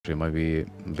It might be a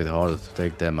bit harder to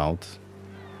take them out.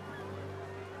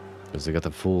 Because they got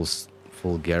a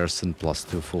full garrison plus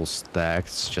 2 full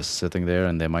stacks just sitting there,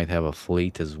 and they might have a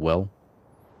fleet as well.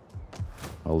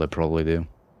 Well, they probably do.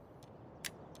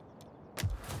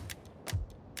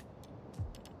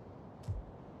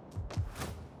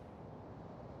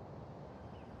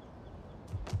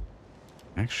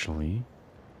 Actually...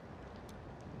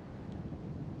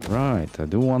 Right, I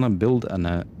do want to build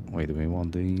an... wait, do we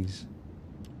want these?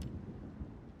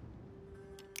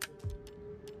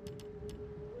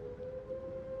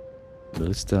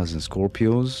 Ballistas and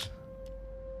Scorpios.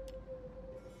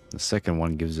 The second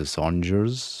one gives us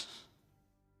Ongers.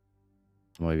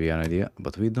 Might be an idea,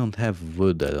 but we don't have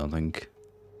wood, I don't think.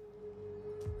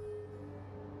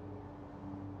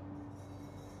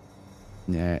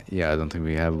 Yeah, I don't think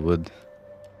we have wood.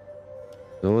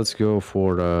 So let's go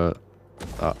for the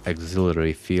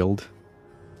auxiliary field.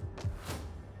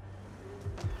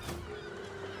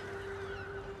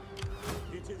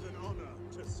 It is an honor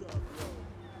to serve Rome.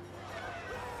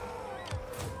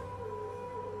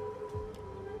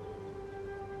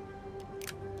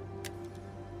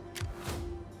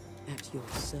 At your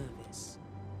service.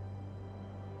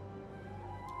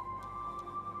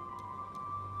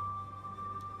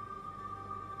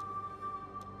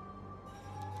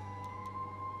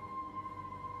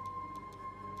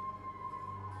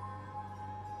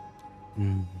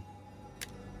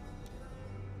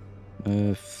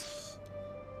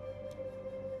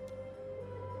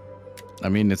 I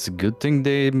mean, it's a good thing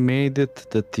they made it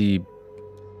that the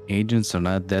agents are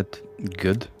not that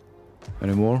good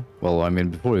anymore. Well, I mean,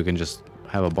 before you can just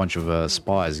have a bunch of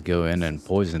spies go in and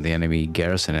poison the enemy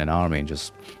garrison and army and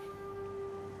just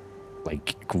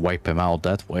like wipe them out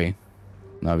that way.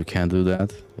 Now we can't do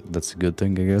that. That's a good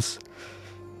thing, I guess.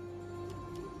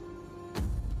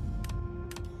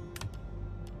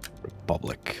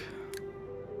 Republic.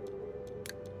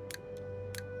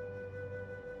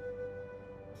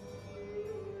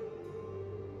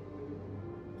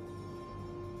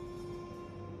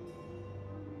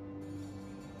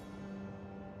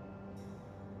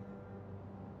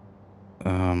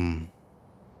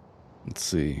 Let's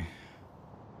see.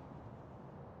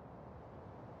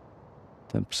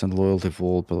 10% loyalty for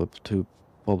all to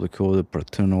public order,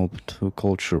 paternal to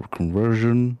culture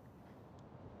conversion.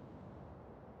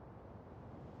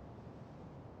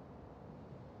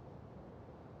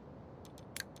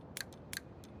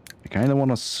 I kind of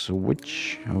want to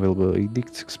switch. Available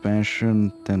edicts,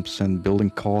 expansion, 10%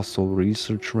 building cost or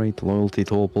research rate, loyalty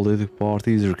to all political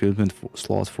parties, recruitment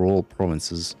slots for all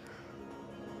provinces.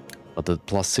 But the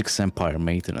 +6 empire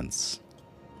maintenance.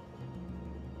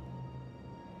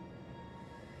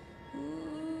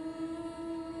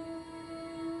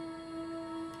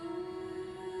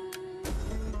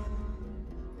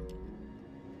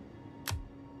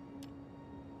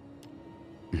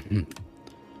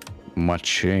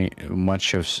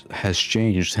 Much has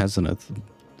changed, hasn't it?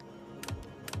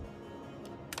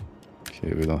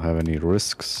 Okay, we don't have any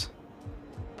risks.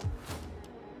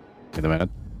 Wait a minute.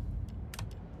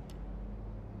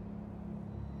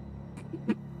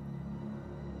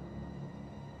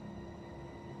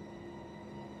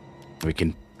 We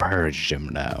can purge them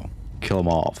now. Kill them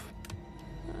off.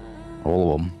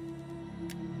 All of them.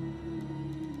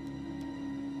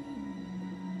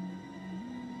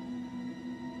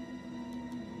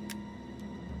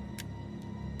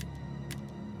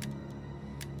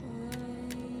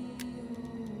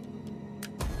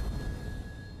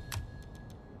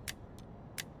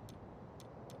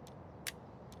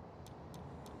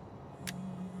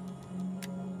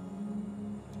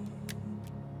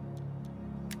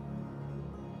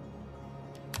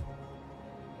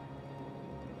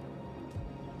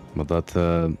 But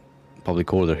that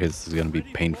public order hit is gonna be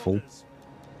painful.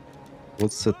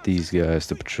 Let's set these guys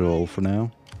to patrol for now.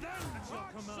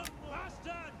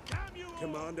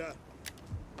 Commander.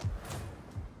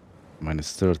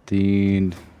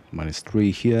 -13,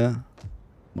 -3 here,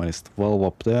 -12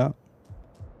 up there,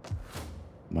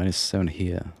 -7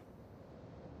 here.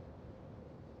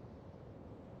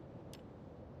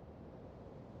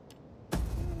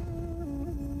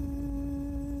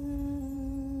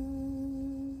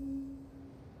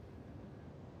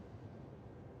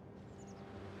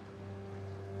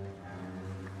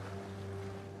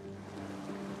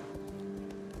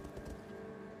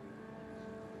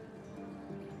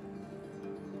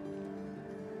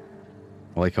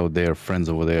 I like how their friends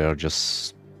over there are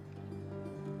just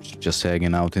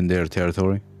hanging out in their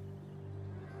territory.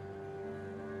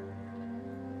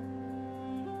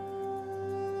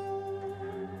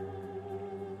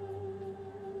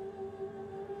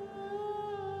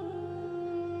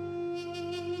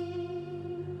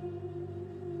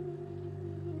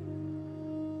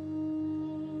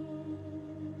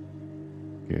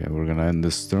 Okay, we're gonna end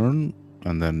this turn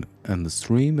and then end the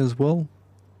stream as well.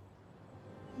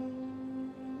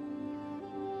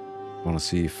 Wanna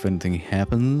see if anything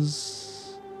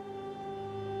happens.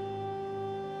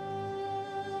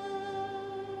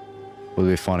 Would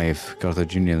be funny if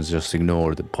Carthaginians just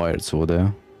ignore the pirates over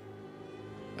there.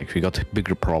 Like, we got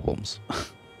bigger problems.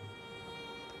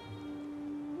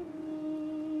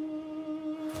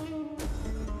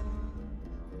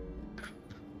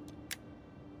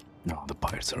 No, the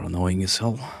pirates are annoying as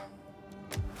hell.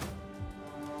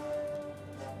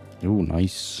 Oh,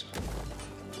 nice.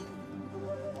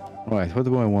 Right, what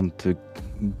do I want to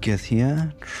get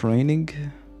here? Training?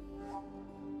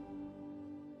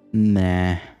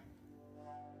 Nah.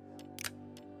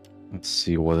 Let's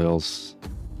see what else.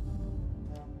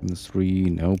 Industry,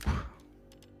 nope.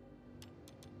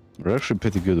 We're actually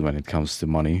pretty good when it comes to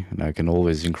money, and I can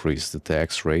always increase the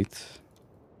tax rate.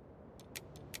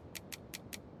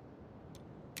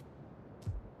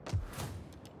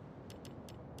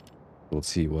 Let's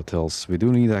see what else. We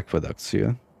do need aqueducts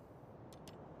here.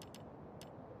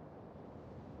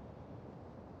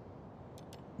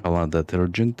 I'm not that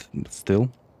urgent, but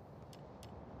still.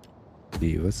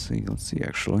 Let's see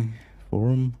actually.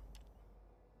 Forum.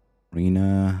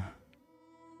 Arena.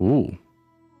 Ooh.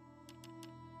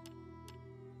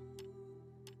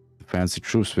 Fancy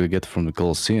troops we get from the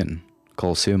Colosseum.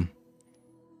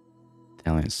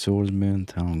 Italian swordsman,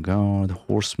 town guard,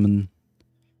 horseman.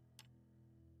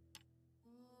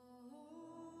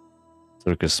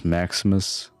 Circus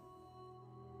Maximus.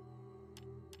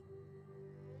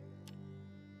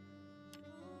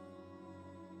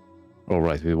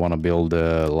 Alright, we want to build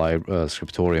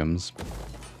scriptoriums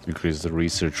to increase the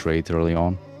research rate early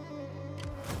on.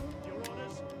 Your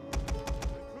orders.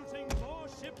 Recruiting more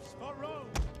ships for Rome.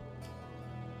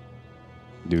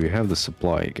 Do we have the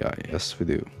supply guy? Yes, we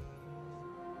do.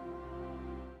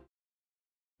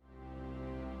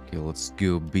 Okay, let's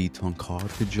go beat on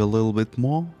Carthage a little bit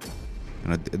more.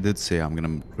 And I did say I'm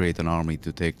gonna create an army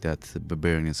to take that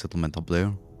barbarian settlement up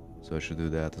there. So I should do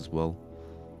that as well.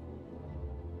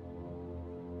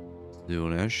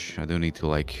 Soonish. I do need to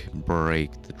like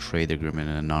break the trade agreement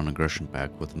and a non-aggression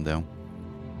pact with them though.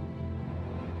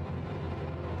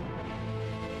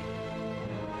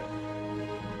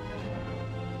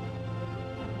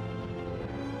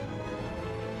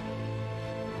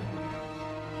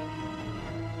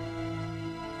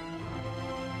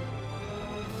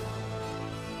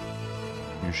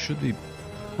 It should be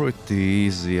pretty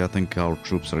easy. I think our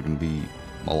troops are gonna be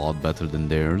a lot better than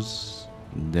theirs.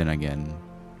 Then again,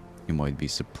 you might be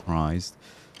surprised.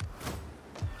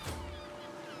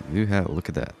 You have, look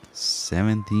at that,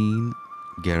 17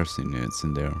 garrison units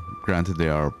in there. Granted, they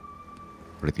are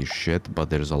pretty shit, but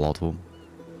there's a lot of them.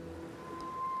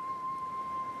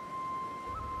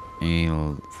 A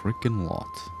freaking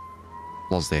lot.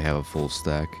 Plus, they have a full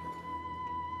stack.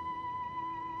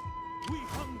 We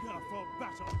hunger for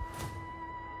battle.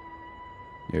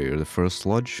 Yeah, you're the first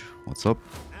lodge. What's up?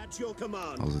 At your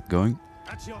command. How's it going?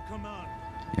 At your command.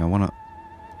 Yeah, I wanna...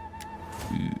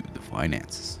 Ooh, the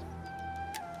finances.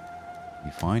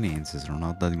 The finances are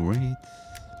not that great.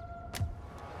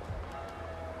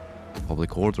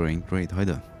 Public order ain't great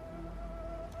either.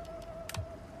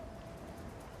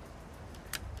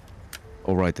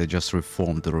 Alright, I just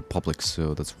reformed the Republic,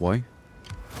 so that's why.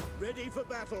 Ready for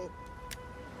battle.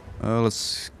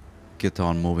 Let's get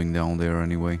on moving down there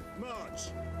anyway.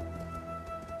 March.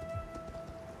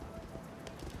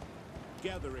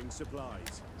 Gathering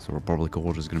supplies. So Republic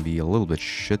order is gonna be a little bit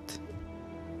shit. It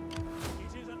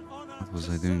is an honor. What was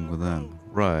I doing with them?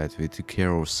 Right, we took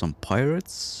care of some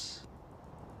pirates.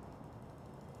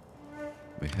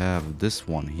 We have this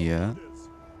one here.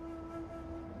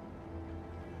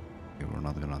 Okay, we're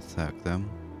not gonna attack them.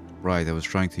 Right, I was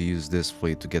trying to use this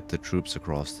fleet to get the troops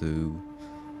across to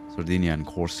Sardinia and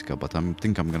Corsica, but I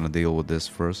think I'm gonna deal with this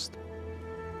first.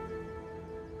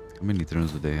 How many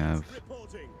turns do they have?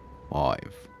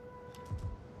 5.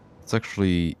 Let's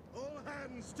actually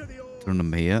turn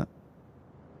them here.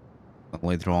 And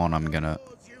later on, I'm gonna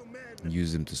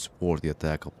use them to support the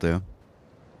attack up there.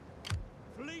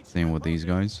 Same with these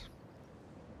guys.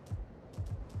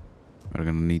 We're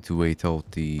gonna need to wait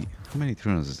out the... How many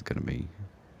turns is it gonna be?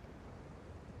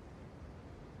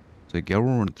 So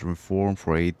government reform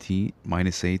for 18,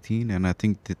 minus 18, and I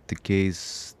think that the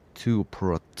case 2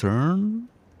 per turn?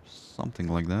 Something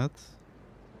like that.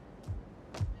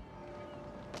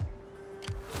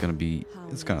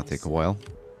 It's gonna take a while.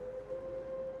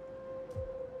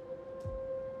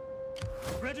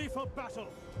 Ready for battle.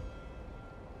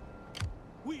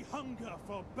 We hunger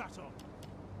for battle.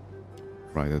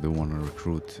 Right, I do want to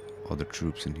recruit other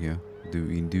troops in here. Do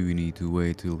we need to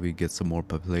wait till we get some more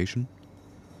population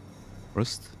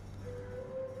first?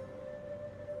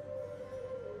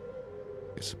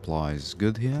 The supply is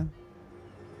good here.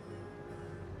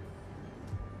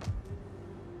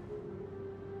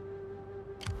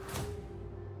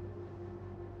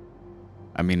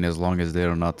 I mean, as long as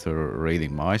they're not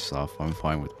raiding my stuff, I'm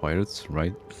fine with pirates,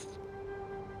 right?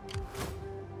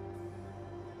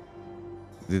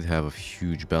 Did have a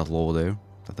huge battle over there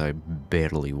that I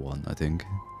barely won, I think.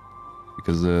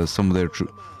 Because some of their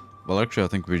troops... Well, actually, I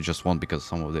think we just won because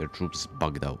some of their troops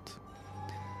bugged out.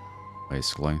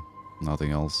 Basically.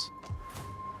 Nothing else.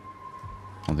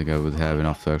 I don't think I would have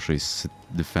enough to actually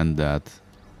defend that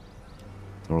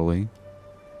thoroughly.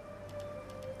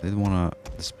 Did want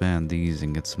to disband these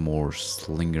and get some more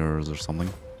slingers or something.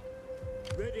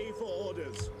 Ready for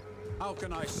orders. How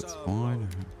can I serve? That's fine.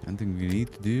 Anything we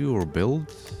need to do or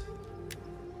build?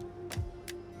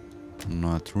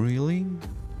 Not really.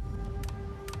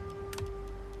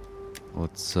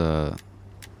 Let's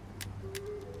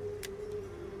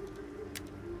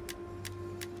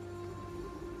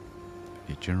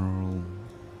general,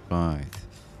 right.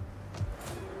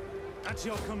 At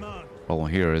your command. Problem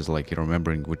here is like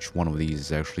remembering which one of these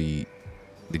is actually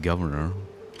the governor.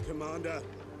 Commander.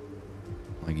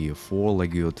 Legio 4,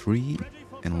 Legio 3,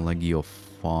 and Legio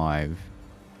 5.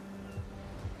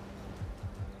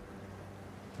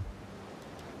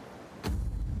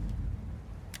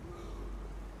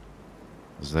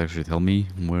 Does it actually tell me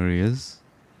where he is?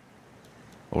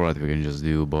 Alright, we can just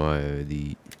do by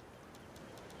the...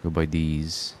 Go by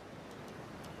these.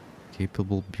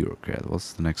 Capable bureaucrat.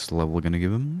 What's the next level gonna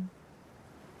give him?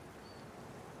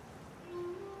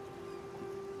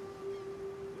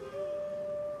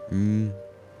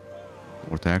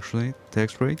 Or tax rate?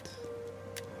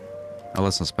 Oh,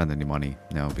 let's not spend any money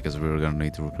now because we're gonna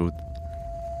need to recruit.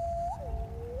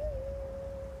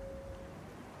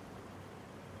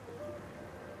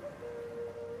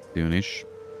 Soonish.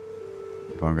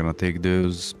 If I'm gonna take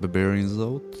those barbarians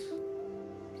out.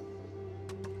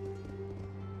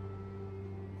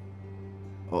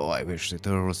 Oh, I wish that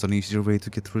there was an easier way to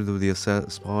get rid of the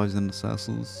spies and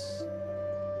assassins.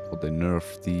 But they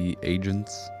nerfed the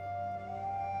agents.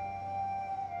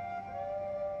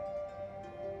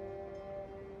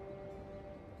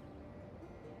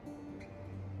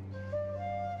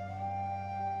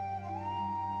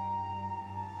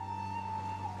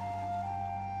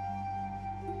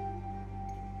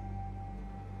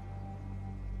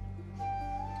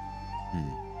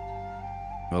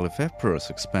 Well, if Epirus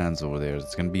expands over there,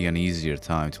 it's gonna be an easier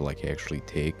time to like actually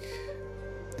take.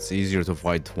 It's easier to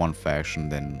fight one faction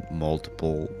than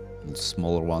multiple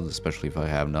smaller ones, especially if I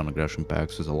have non-aggression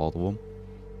pacts with a lot of them.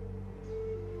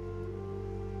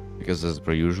 Because as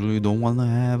per usual, you don't want to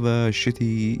have a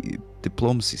shitty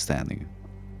diplomacy standing.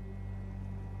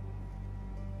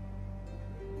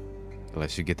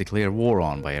 Unless you get declared war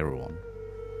on by everyone.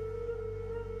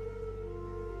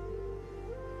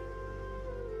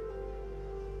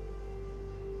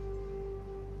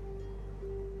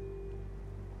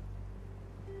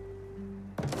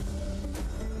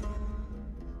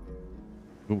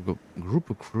 Group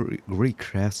of great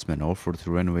craftsmen offered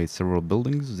to renovate several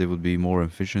buildings. They would be more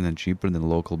efficient and cheaper than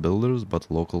local builders, but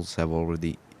locals have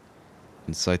already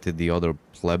incited the other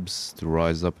plebs to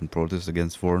rise up and protest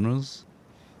against foreigners.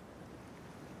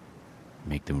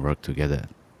 Make them work together.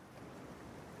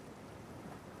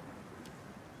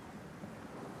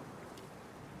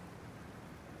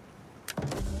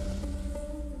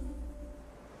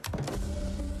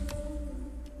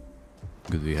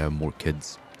 Good, we have more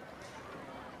kids.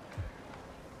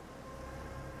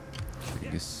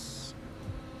 I guess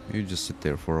you just sit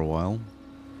there for a while.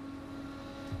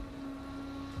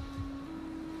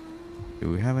 Do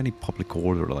we have any public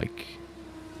order, like,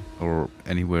 or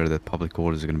anywhere that public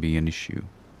order is going to be an issue?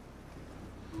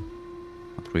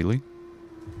 Not really.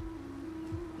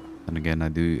 And again, I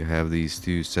do have these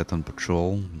two set on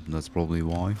patrol. That's probably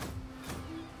why.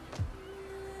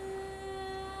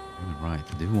 Right,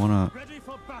 I do want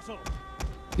to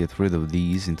get rid of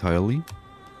these entirely.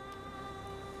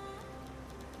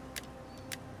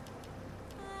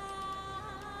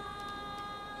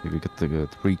 Okay, we got the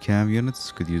 3 cam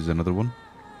units. Could use another one.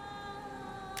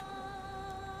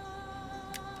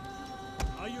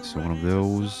 So one of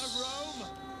those.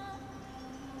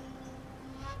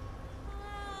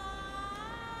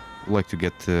 I'd like to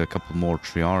get a couple more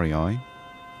Triarii.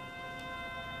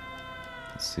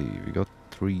 Let's see, we got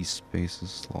 3 spaces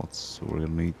slots, so we're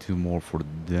gonna need 2 more for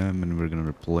them, and we're gonna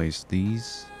replace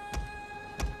these.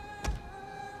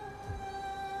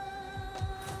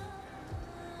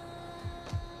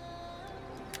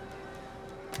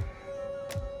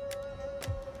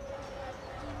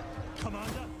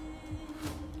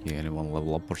 wanna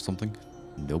level up or something?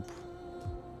 Nope.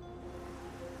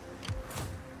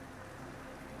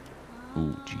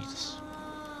 Ooh, Jesus.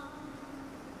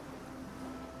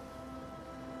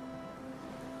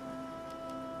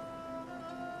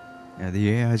 Yeah, the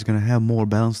AI is gonna have more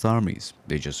balanced armies.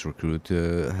 They just recruit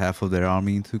half of their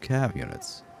army into cav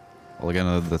units. Well, again,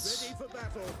 that's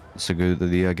a good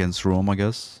idea against Rome, I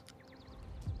guess.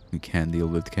 We can deal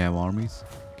with cav armies.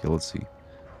 Okay, let's see.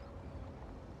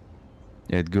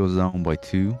 Yeah, it goes down by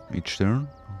 2 each turn.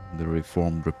 The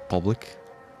Reformed Republic.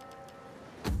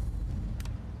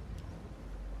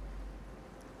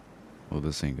 Oh,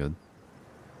 this ain't good.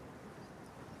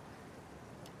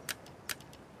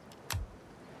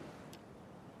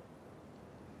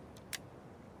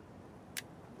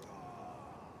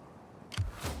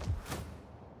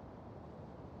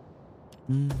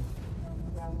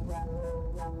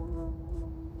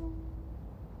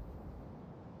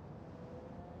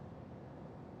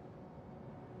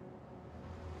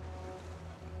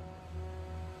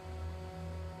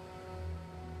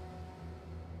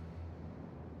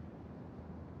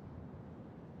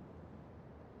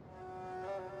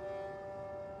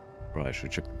 Right, I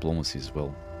should check diplomacy as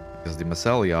well. Because the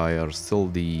Massalii are still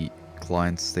the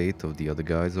client state of the other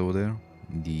guys over there.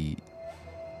 The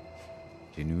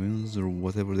Genuines or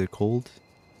whatever they're called.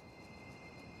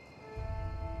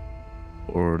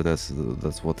 Or that's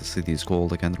what the city is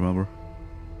called, I can't remember.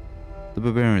 The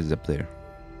Barbarians up there.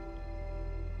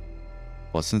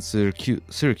 But since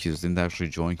Syracuse didn't actually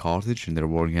join Carthage in their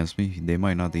war against me, they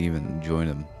might not even join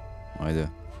them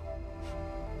either.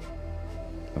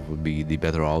 That would be the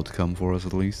better outcome for us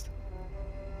at least.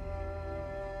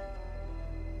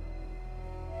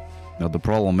 Now the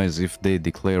problem is if they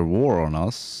declare war on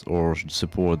us or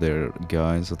support their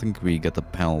guys, I think we get a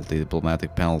penalty,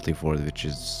 diplomatic penalty for it, which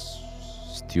is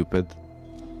stupid.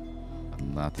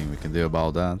 Nothing we can do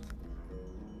about that.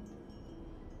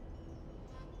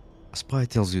 A spy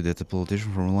tells you that a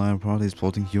politician from a liar party is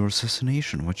plotting your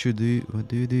assassination. What do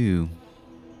you do?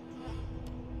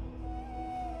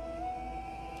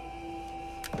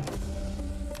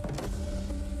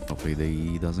 Hopefully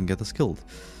he doesn't get us killed.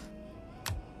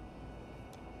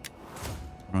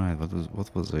 Right,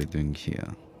 what was I doing here?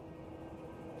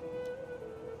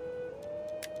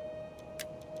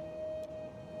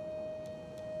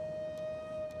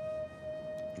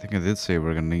 I think I did say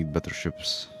we're gonna need better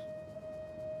ships.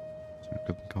 So it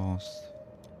couldn't cost.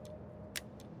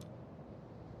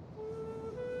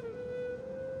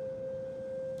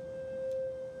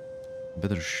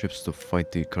 Better ships to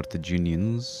fight the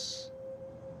Carthaginians.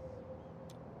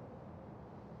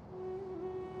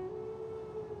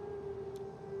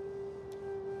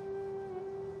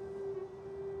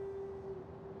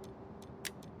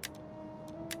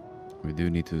 We do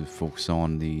need to focus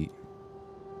on the...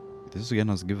 This again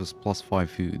has give us +5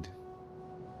 food.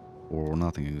 Or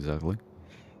nothing exactly.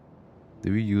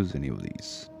 Do we use any of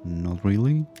these? Not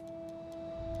really.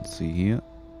 Let's see here.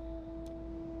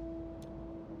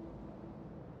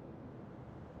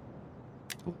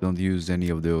 We don't use any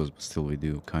of those, but still we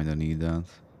do kinda need that.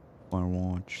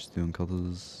 Firewatch, stone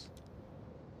cutters.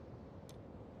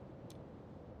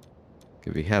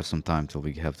 Okay, we have some time till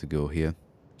we have to go here.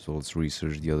 So let's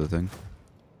research the other thing.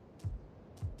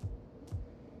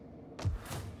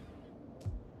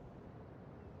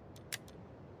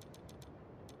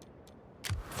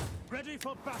 Ready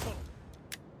for battle.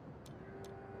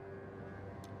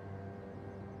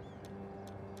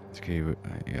 Okay,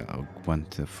 yeah, I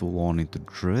went full on into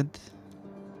Dread.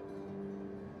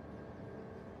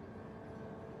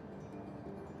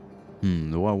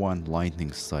 Do I want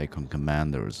lightning strike on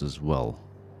commanders as well?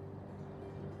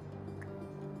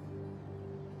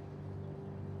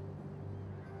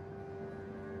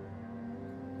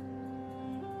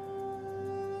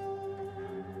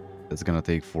 That's gonna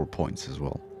take 4 points as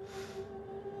well.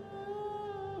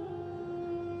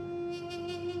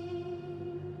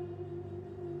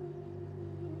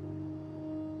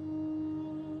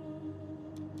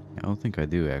 I don't think I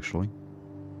do actually.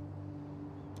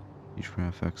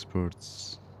 Craft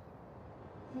experts.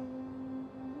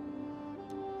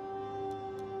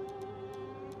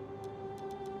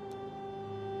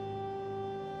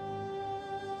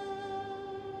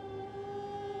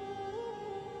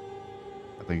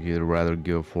 I think you'd rather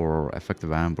go for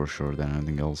effective ambusher than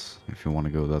anything else if you want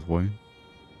to go that way.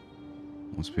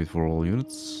 1 speed for all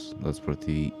units. That's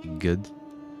pretty good.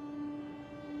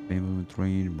 Main movement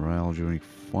range, morale during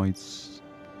fights.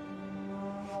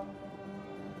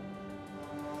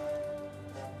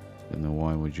 Don't know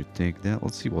why would you take that.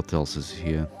 Let's see what else is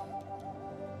here.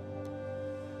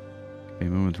 Okay,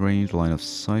 movement range, line of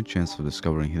sight, chance of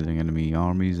discovering hidden enemy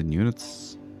armies and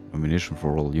units. Ammunition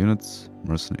for all units.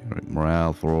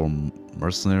 Morale for all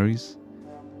mercenaries.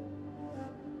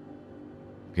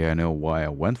 Okay, I know why I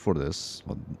went for this,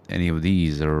 but any of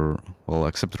these are, well,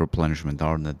 except replenishment,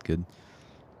 aren't that good.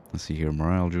 Let's see here,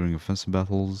 morale during offensive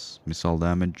battles, missile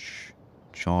damage,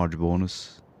 charge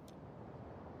bonus.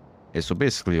 Yeah, so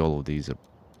basically all of these are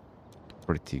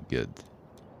pretty good.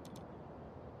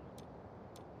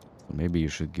 So maybe you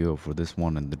should go for this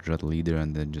one and the Dread Leader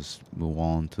and then just move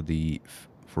on to the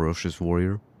Ferocious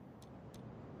Warrior.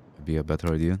 Would be a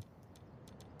better idea.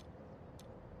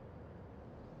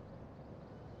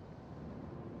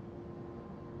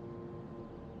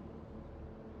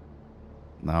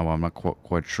 Now I'm not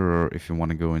quite sure if you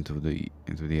want to go into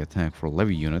the attack for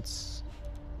levy units,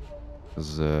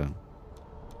 because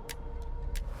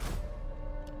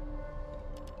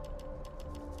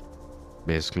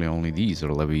basically only these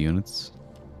are levy units.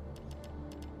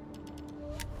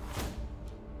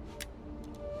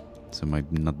 So it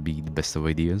might not be the best of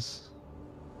ideas.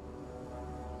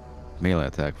 Melee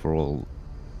attack for all.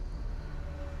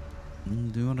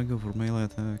 Do you want to go for melee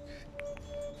attack?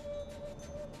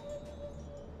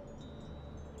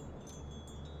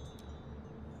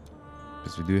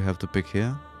 Because we do have to pick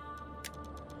here.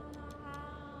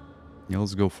 Yeah,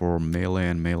 let's go for melee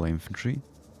and melee infantry.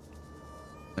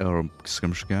 Or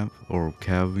skirmish cav or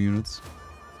cav units.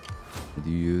 Do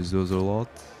you use those a lot?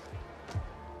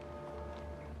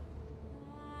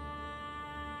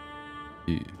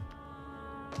 Yeah.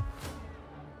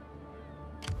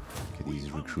 Okay,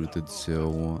 these recruited,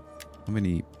 so how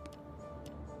many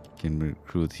can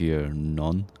recruit here?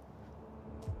 None.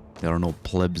 There are no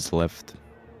plebs left.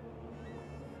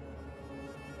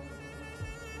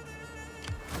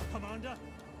 Commander!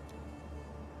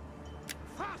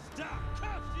 Faster!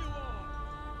 Curse you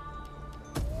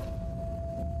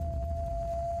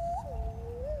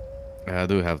all! I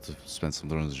do have to spend some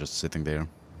turns just sitting there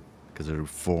because I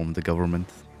reformed the government.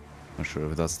 Not sure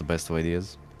if that's the best of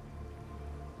ideas.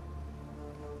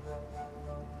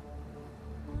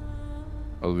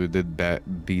 Well, we did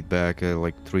beat back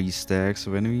like 3 stacks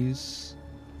of enemies,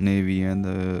 navy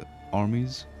and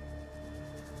armies.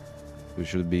 We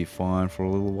should be fine for a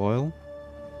little while.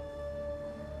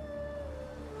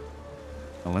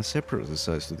 Unless Separate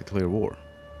decides to declare war.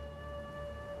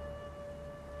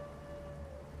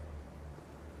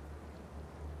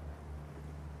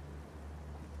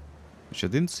 Which I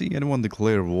didn't see anyone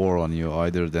declare war on you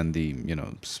either than the, you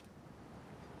know,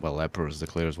 well, Emperor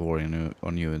declares war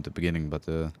on you in the beginning, but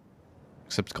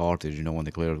except Carthage, no one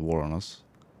declared war on us.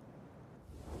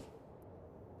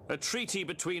 A treaty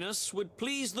between us would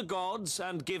please the gods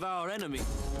and give our enemy.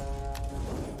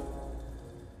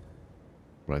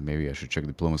 Right, maybe I should check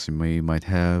diplomacy. We might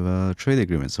have a trade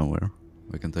agreement somewhere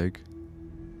we can take.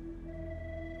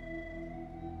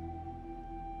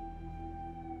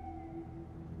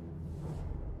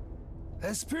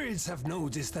 The spirits have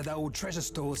noticed that our treasure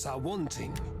stores are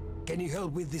wanting. Can you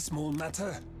help with this small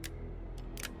matter?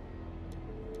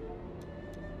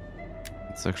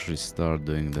 Let's actually start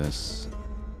doing this.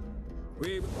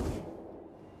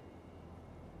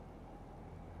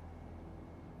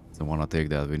 I want to take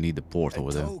that. We need the port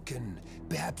over there. Token,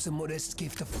 perhaps a modest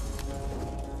gift of...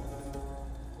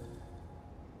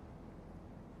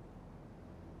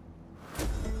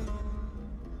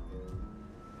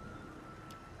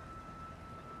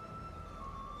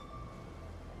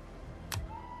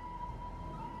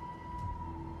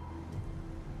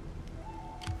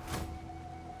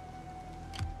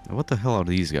 What the hell are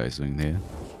these guys doing there?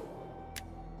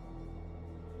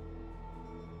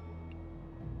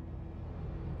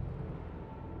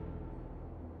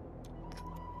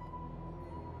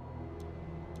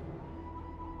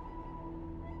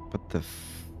 What the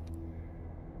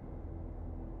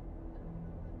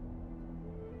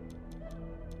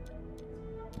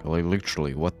like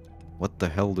literally, what the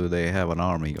hell do they have an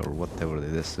army or whatever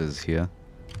this is here?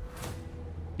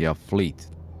 Yeah, fleet.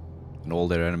 And all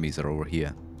their enemies are over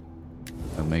here.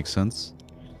 That makes sense.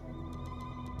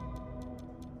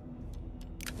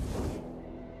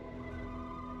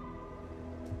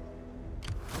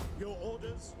 Your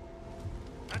orders?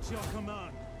 At your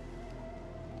command.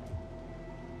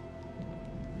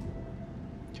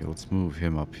 Okay, let's move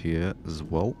him up here as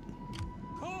well.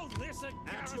 Call this a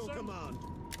garrison? At your command.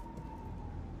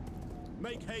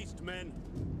 Make haste, men.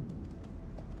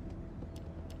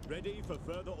 Ready for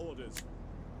further orders.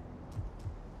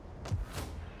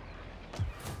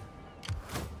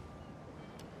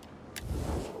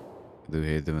 I do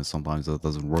hate them and sometimes that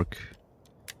doesn't work.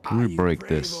 Can Are we you break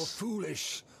brave this or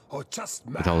foolish, or just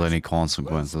mad? without any Well,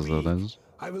 consequences, speak. that is?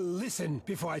 I will listen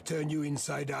before I turn you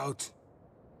inside out.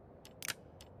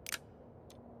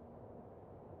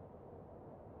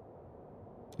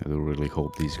 I do really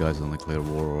hope these guys don't declare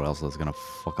war, or else that's gonna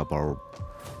fuck up our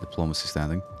diplomacy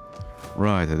standing.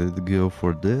 Right, I did go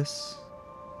for this.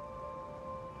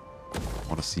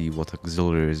 Want to see what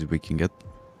auxiliaries we can get.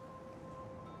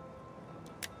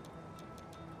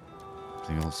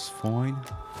 Everything else is fine.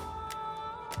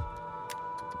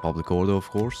 The public order, of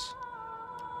course.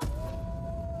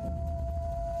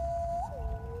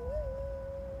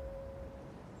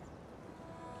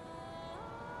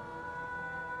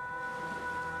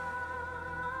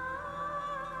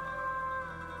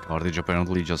 Carthage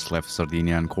apparently just left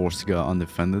Sardinia and Corsica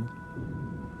undefended.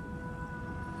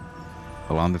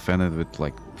 Well, undefended with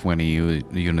like 20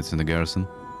 units in the garrison.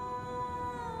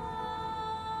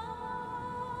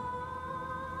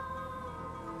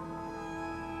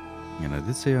 And I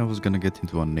did say I was gonna get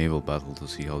into a naval battle to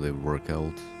see how they work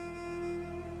out.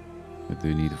 I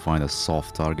do need to find a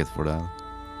soft target for that.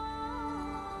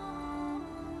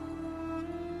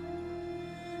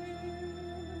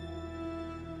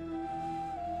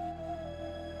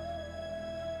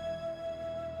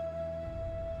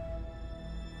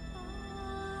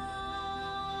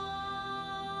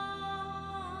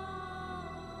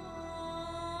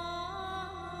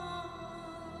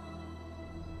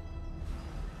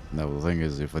 Now the thing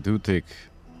is, if I do take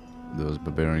those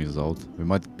barbarians out, we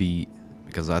might be...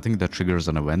 Because I think that triggers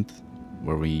an event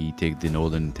where we take the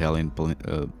northern Italian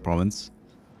province.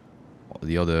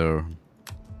 The other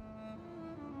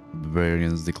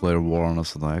barbarians declare war on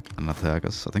us and attack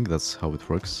us. I think that's how it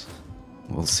works.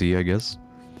 We'll see, I guess.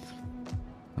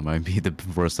 That might be the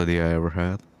worst idea I ever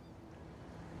had.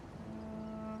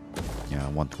 Yeah, I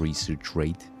want research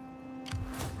rate.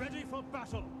 Ready for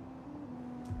battle.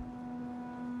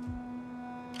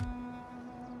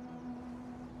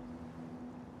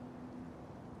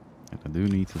 And I do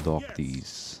need to dock Yes.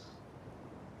 these.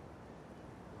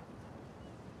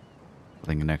 I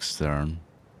think next turn.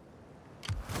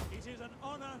 It is an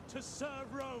honor to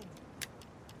serve Rome.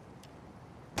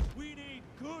 We need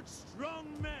good, strong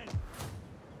men.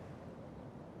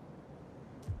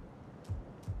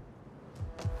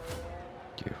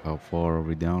 Okay, how far are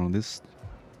we down on this?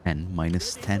 10,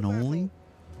 minus 10 only?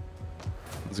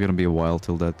 It's gonna be a while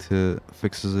till that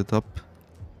fixes it up.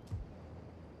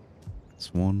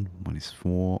 It's 1, minus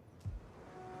 4.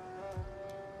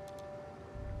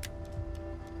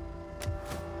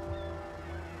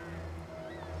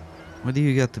 What do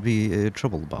you got to be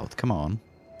troubled about? Come on.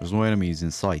 There's no enemies in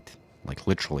sight. Like,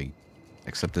 literally.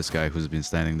 Except this guy who's been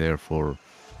standing there for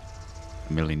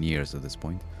a million years at this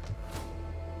point.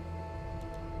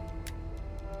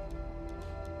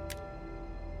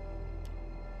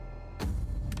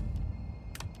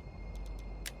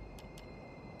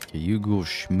 Okay, you go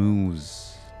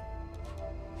schmooze.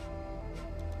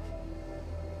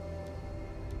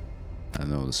 I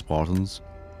know, the Spartans.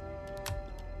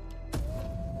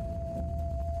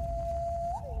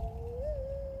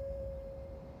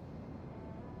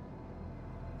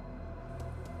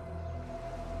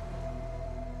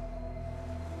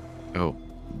 Oh,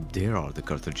 there are the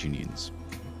Carthaginians.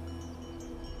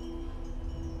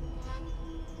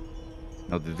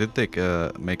 Now they did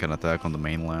make an attack on the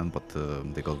mainland, but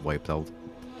they got wiped out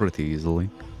pretty easily.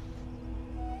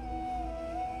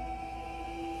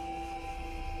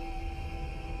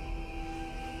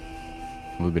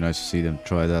 It would be nice to see them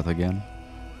try that again.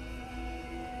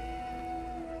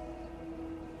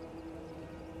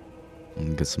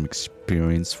 And get some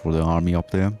experience for the army up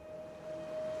there.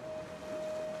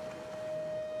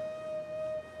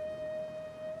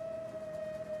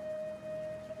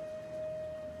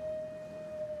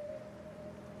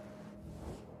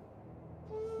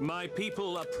 My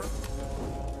people are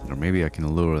Or maybe I can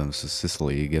lure them to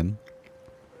Sicily again.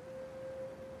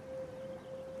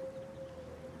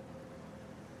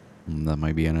 That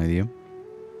might be an idea.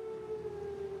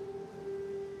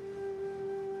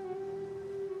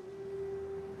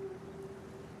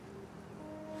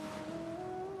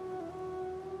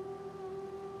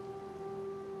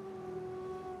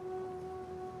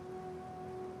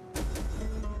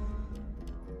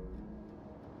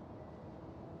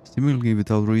 Seemingly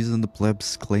without reason, the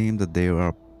plebs claim that they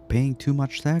are paying too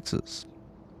much taxes.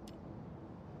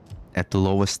 At the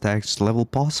lowest tax level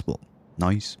possible.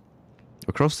 Nice.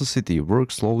 Across the city,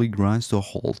 work slowly grinds to a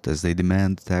halt as they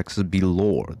demand taxes be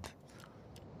lowered.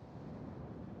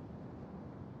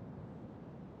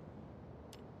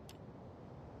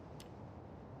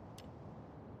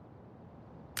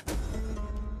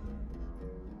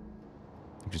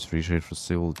 Just reshape for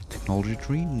civil technology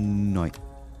tree? No.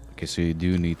 Okay, so you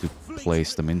do need to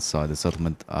place them inside the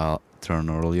settlement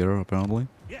turn earlier, apparently.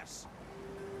 Yes.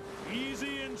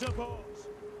 Easy interpose.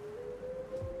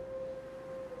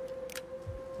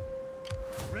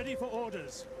 Ready for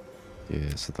orders.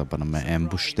 Yeah, set up an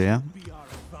ambush there. Be our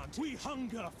advantage. We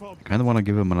hunger for I kind of want to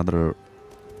give him another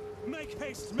make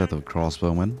haste, set men. of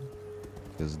crossbowmen.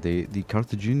 Because the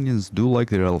Carthaginians do like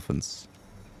their elephants.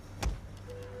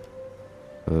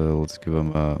 Let's give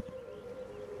him I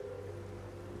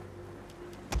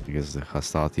guess the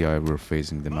Hastati we're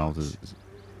facing them out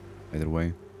either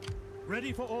way.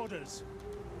 Ready for orders.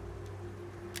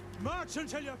 March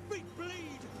until your feet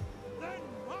bleed. Then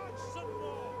march some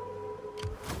more.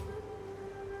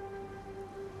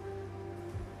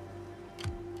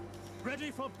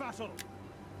 Ready for battle.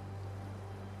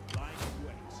 Lying in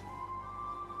wait.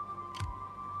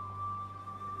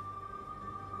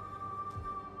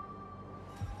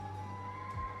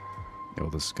 Yo,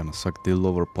 this is gonna suck. The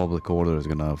lower public order is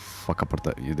gonna fuck up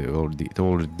our... It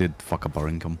already did fuck up our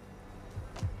income.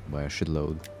 By a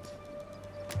shitload.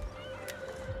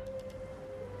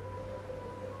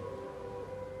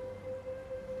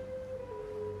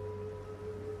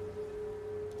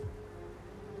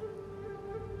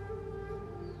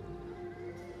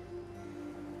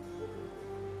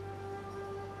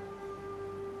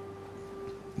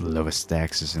 Lowest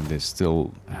taxes and they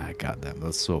still... Ah, goddamn,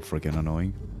 that's so freaking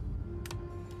annoying.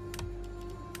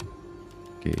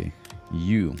 Okay,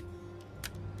 you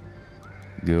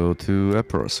go to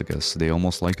Eperos, I guess. They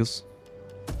almost like us.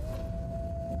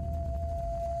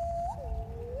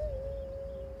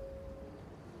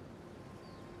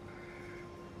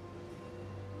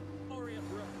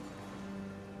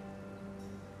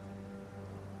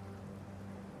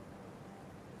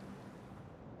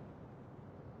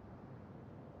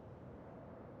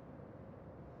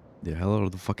 The hell are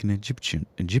the fucking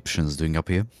Egyptians doing up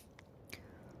here?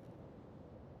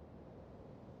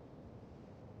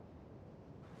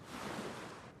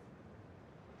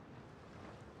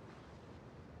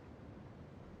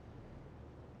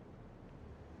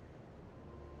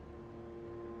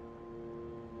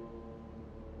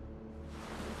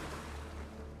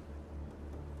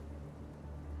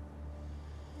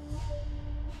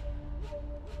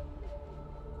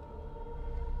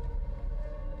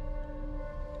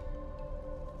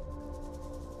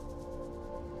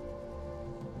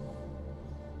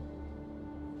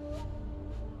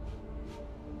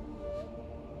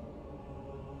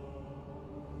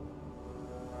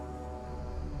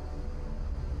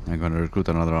 I'm gonna recruit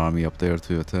another army up there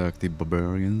to attack the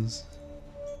barbarians.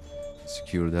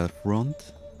 Secure that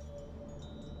front.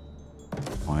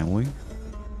 Finally.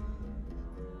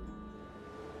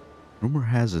 Rumor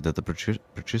has it that the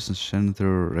patrician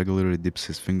senator regularly dips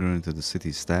his finger into the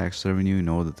city's tax revenue in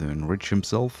order to enrich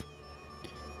himself.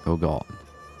 Oh god.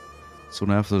 Soon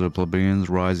after, the plebeians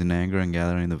rise in anger and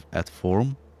gather at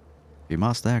forum. We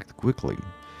must act quickly.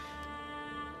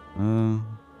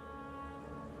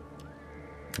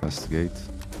 Investigate.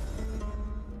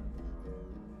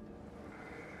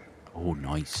 Oh,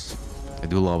 nice. I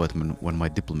do love it when my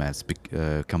diplomats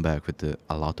come back with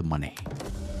a lot of money.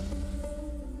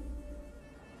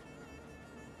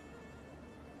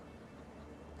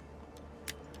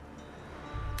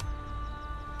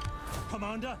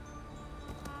 Commander.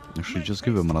 Actually, just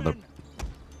give him another At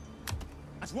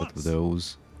bit of once.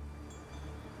 those.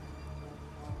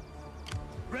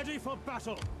 Ready for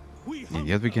battle. We And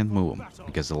yet we hunger can't for move him battle.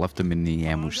 because I left him in the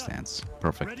ambush stance.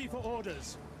 Perfect. Ready for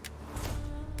orders.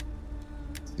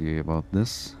 See about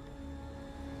this.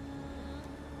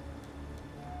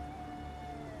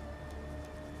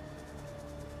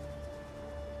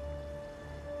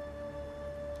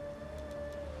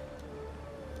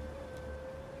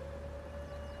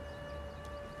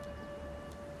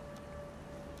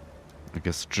 I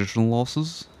guess attritional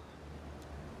losses.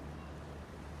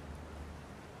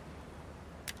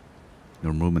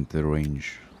 Your movement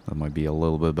range. That might be a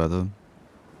little bit better.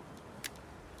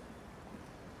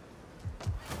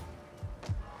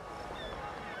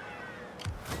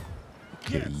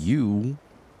 Okay, Yes. you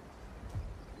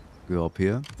go up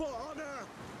here. For honor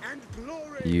and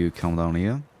glory. You come down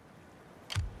here.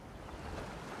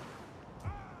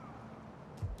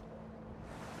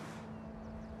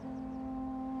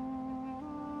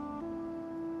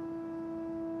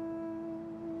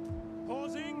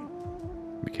 Pausing.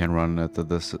 We can run at the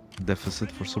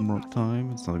deficit for some more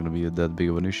time. It's not going to be that big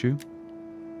of an issue.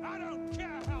 I don't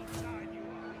care how tired you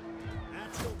are.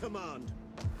 At your command.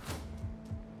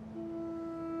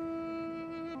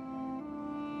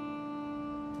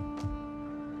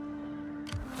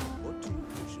 What do you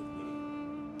wish of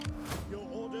me? Your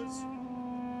orders?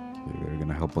 They're going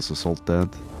to help us assault that.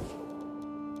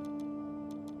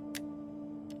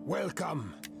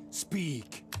 Welcome.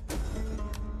 Speak.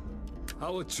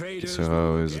 Our traders So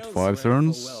will is it look 5 elsewhere for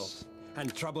turns? wealth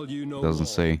and trouble you no Doesn't more.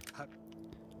 say.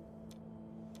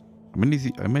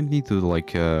 I might need to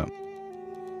like get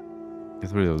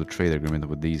rid of the trade agreement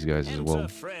with these guys as well. Enter,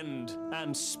 friend,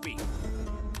 and speak.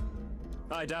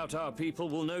 I doubt our people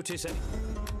will notice any.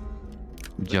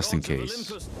 Just in The gods of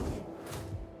case. Olympus-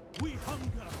 We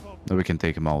hunger for No, we can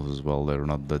take them out as well. They're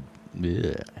not that.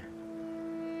 Yeah.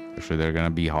 Actually, they're gonna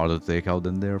be harder to take out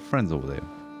than their friends over there.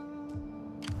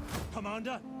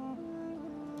 Commander.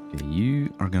 Okay,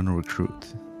 you are gonna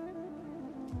recruit.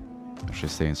 Actually,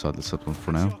 stay inside the settlement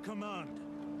for now. Your command.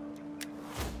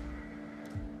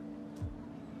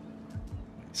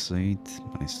 Minus 8,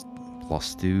 minus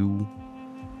 +2,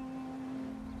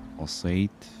 +8,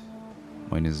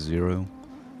 -0.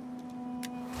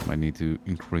 Might need to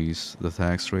increase the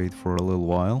tax rate for a little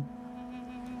while.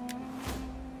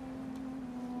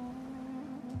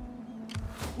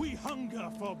 We hunger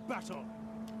for battle.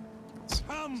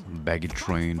 Come. Baggage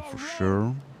train for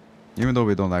sure. Even though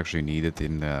we don't actually need it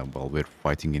in, well, we're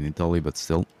fighting in Italy, but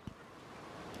still.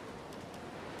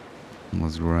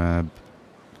 Let's grab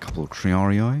a couple of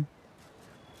Triarii.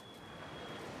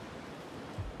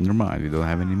 Never mind, we don't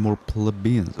have any more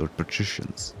plebeians or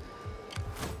patricians.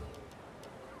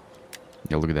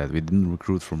 Yeah, look at that. We didn't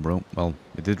recruit from Rome. Well,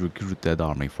 we did recruit that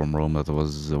army from Rome. That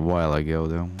was a while ago,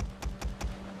 though.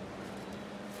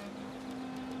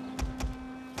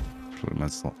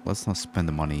 So let's not spend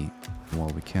the money while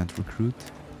we can't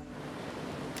recruit.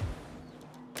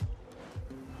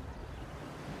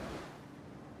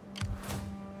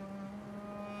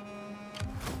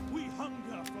 We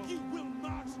hunger for. You will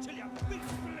march till your feet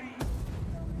bleed.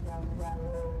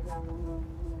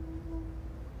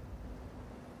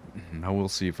 Now we'll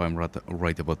see if I'm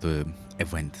right about the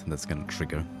event that's gonna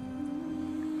trigger.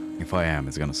 If I am,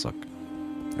 it's gonna suck.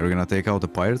 Are we gonna take out the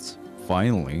pirates?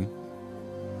 Finally.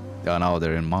 Yeah, now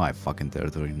they're in my fucking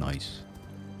territory. Nice.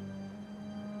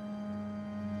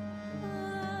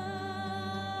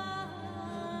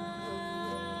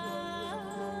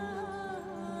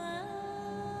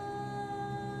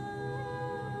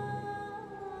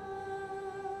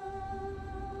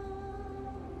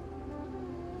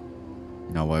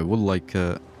 Now I would like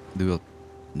do a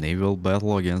naval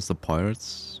battle against the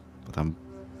pirates, but I'm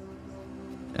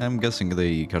guessing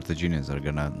the Carthaginians are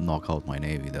gonna knock out my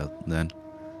navy then.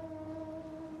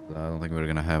 I don't think we're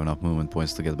gonna have enough movement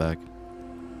points to get back.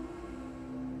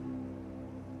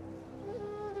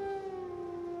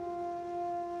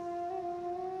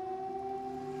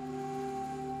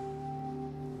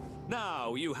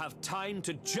 Now you have time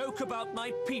to joke about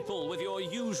my people with your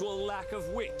usual lack of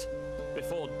wit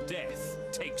before death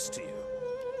takes to you.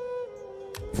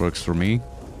 Works for me.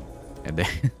 And they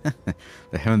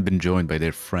they haven't been joined by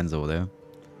their friends over there.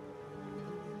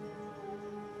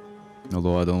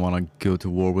 Although I don't want to go to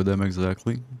war with them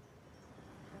exactly.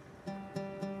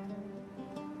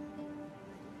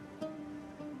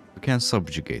 We can't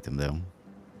subjugate them though.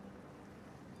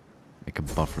 Make a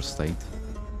buffer state.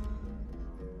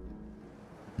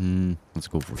 Let's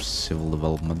go for civil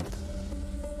development.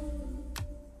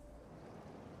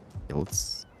 Yeah,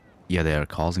 yeah, they are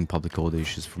causing public order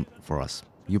issues for us.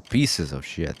 You pieces of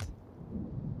shit.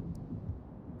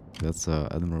 That's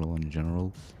Admiral and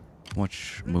General. How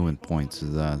much movement points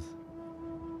is that?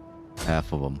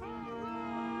 Half of them.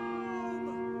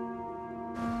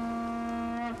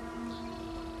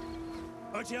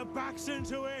 Put your backs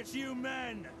into it, you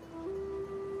men.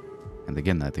 And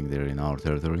again, I think they're in our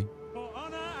territory. For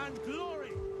honor and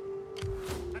glory.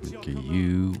 At your Okay, command.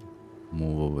 you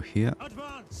move over here.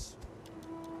 Advance.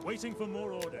 Waiting for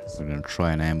more orders. We're gonna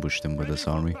try and ambush them with Ready this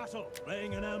for army. battle.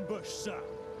 Laying an ambush, sir.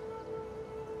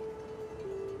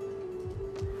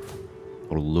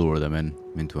 Or lure them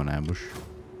into an ambush.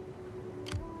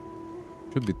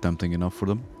 Should be tempting enough for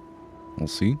them. We'll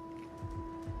see.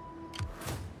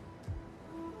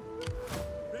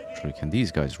 Actually, can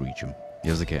these guys reach him?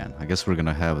 Yes, they can. I guess we're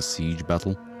gonna have a siege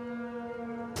battle.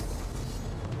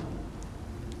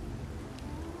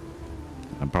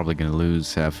 I'm probably gonna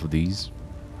lose half of these.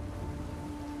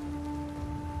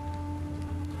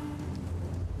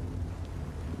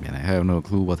 And I have no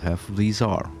clue what half of these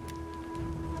are.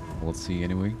 Let's see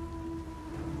anyway.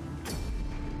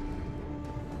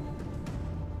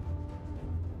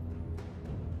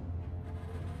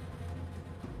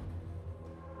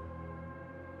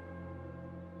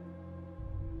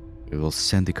 We will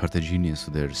send the Carthaginians to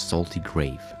their salty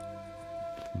grave.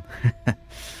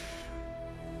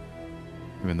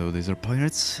 Even though these are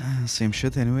pirates, same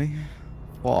shit anyway.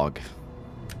 Fog.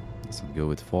 Let's go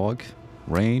with fog.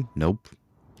 Rain, nope.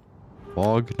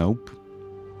 Fog, nope.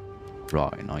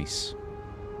 Dry, nice.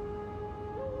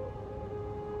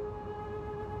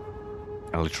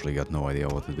 I literally got no idea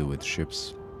what to do with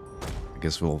ships. I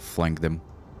guess we'll flank them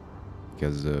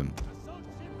because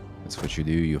that's what you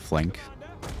do, you flank.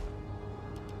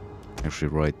 Actually,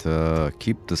 right,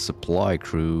 keep the supply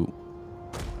crew.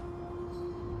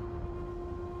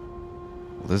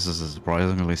 This is a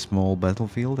surprisingly small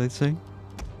battlefield, I'd say.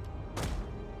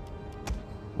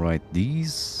 Right,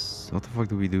 these... What the fuck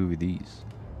do we do with these?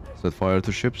 Set fire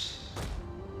to ships?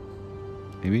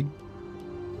 Maybe?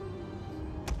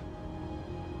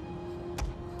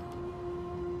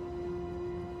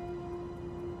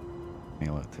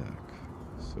 Mail attack.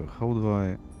 So how do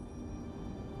I...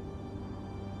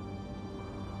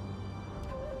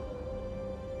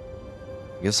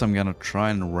 I guess I'm gonna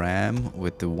try and ram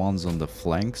with the ones on the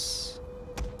flanks.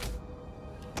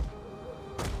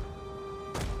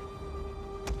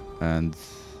 And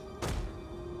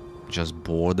just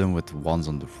bore them with the ones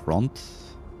on the front.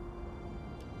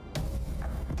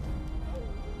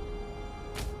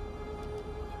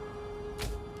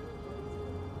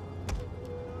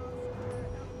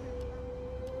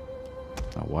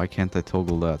 Now, why can't I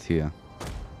toggle that here?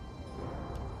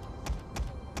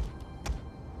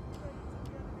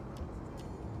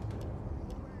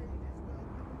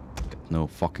 Got no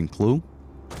fucking clue.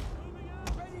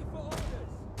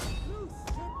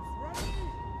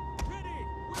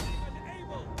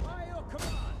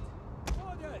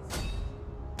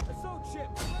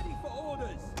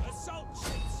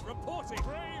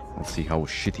 Let's see how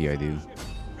shitty I do.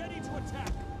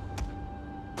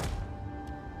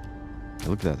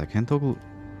 Look at that, I can't toggle.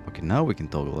 Okay, now we can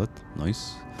toggle it.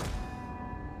 Nice.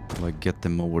 Like, get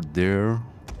them over there.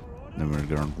 Then we're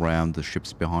gonna ram the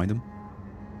ships behind them.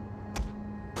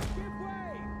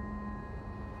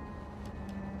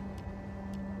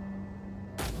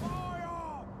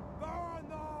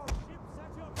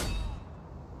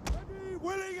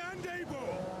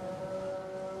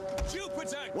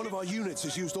 One of our units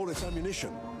has used all its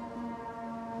ammunition.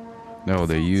 No,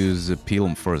 they use peel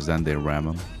them first, then they ram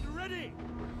them.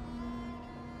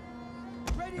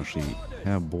 Actually,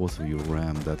 have both of you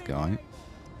ram that guy.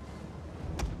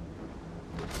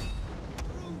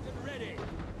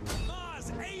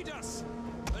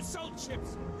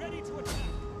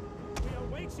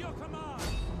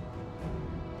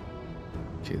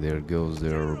 Okay, there goes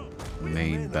their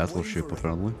main battleship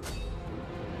apparently.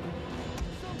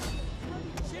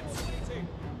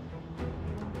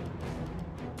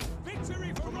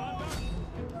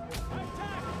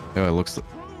 Yeah, it looks...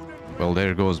 Well,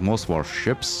 there goes most of our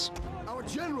ships. Our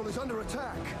general is under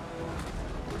attack.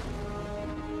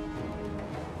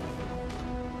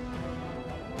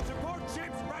 Support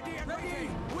ships ready and ready,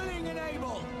 willing and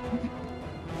able.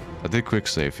 I did quick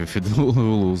save if you do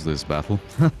lose this battle.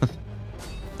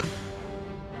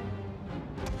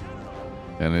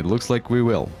 And it looks like we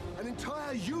will. An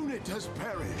entire unit has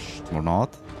perished. Or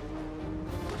not.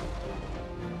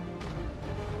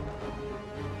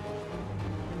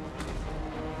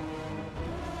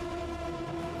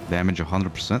 Damage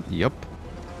 100%, yep.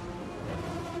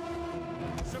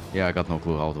 Yeah, I got no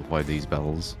clue how to fight these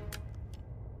battles.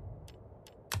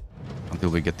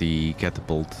 Until we get the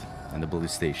catapult and the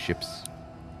ballistic ships.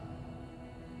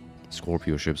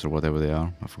 Scorpio ships or whatever they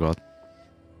are, I forgot.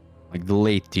 Like the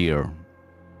late tier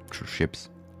ships.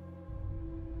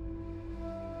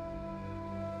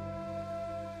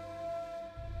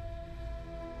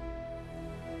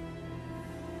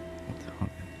 What the fuck?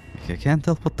 I can't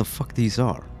tell what the fuck these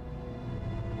are.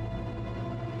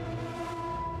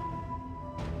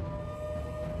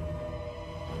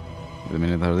 Wait a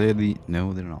minute, are they the...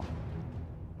 No, they're not.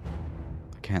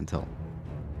 I can't tell.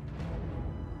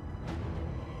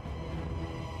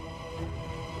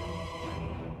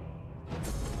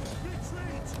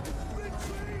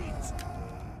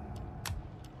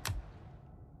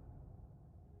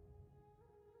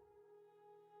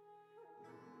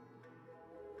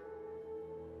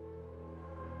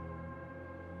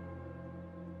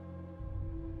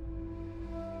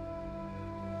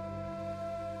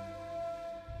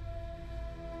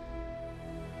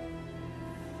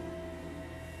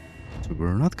 So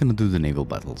we're not gonna do the naval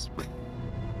battles.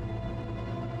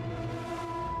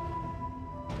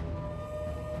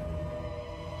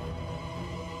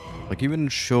 Like even in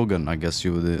Shogun, I guess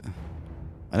you would...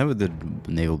 I never did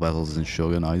naval battles in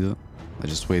Shogun either. I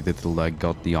just waited till I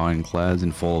got the ironclads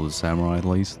and followed the samurai at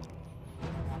least.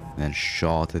 And then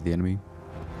shot at the enemy.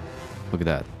 Look at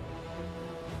that.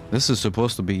 This is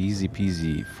supposed to be easy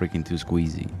peasy, freaking too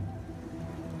squeezy.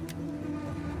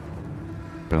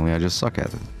 Apparently I just suck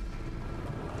at it.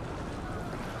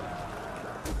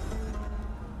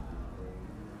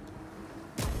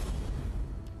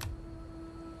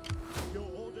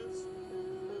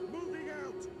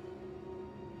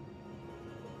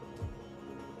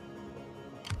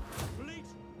 Fleet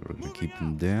We're gonna keep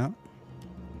them there.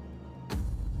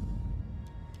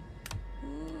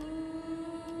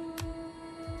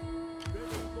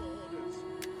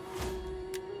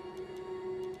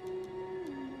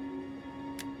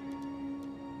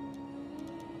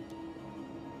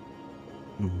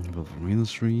 Well, for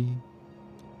industry.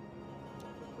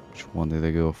 Which one did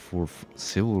I go for?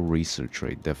 Civil research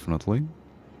rate, definitely.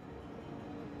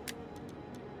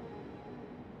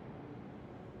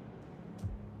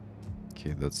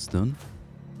 Okay, that's done.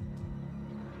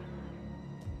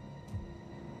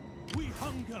 We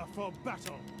hunger for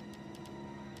battle.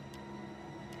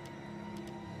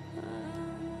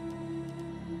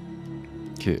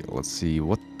 Okay, let's see.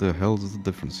 What the hell is the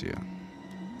difference here?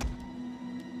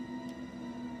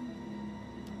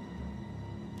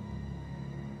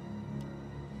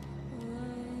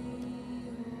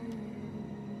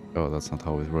 Oh, that's not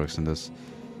how it works in this.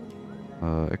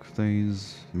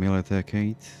 Equities, melee attack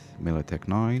 8, melee attack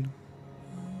 9.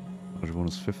 Large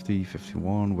bonus 50,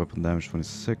 51, weapon damage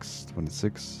 26,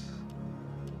 26.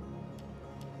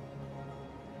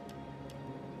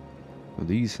 So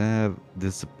these have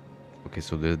this. Okay,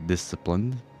 so they're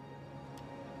disciplined.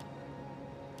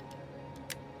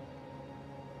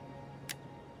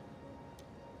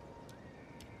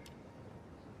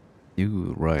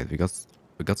 You right, we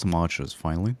got some archers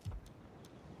finally.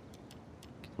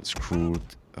 Let's recruit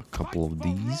a couple of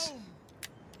these.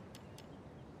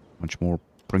 Much more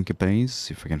principes,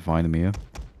 see if I can find them here.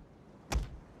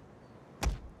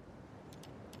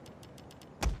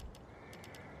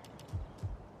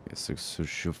 Yes,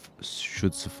 this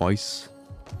should suffice.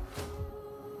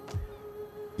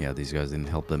 Yeah, these guys didn't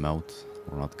help them out.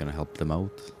 We're not gonna help them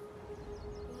out.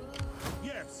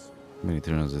 Yes. How many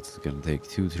turns? It's gonna take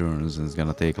 2 turns, and it's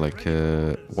gonna take like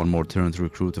 1 more turn to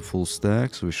recruit a full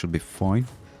stack, so we should be fine.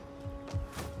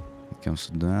 When it comes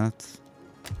to that.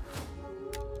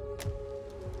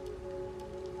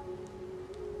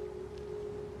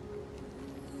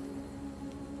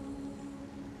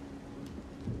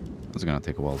 It's gonna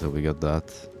take a while till we get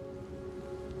that.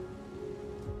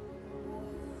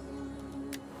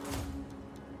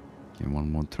 Okay,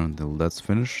 1 more turn till that's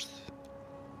finished.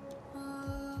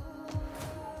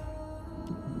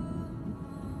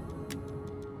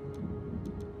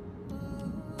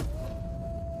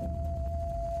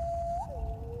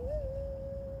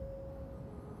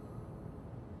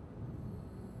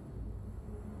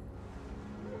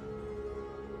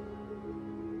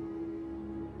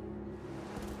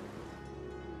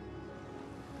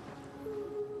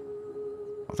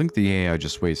 I think the AI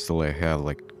just waits till I have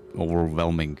like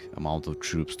overwhelming amount of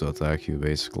troops to attack you,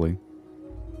 basically.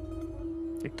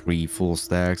 Like 3 full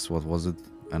stacks, what was it?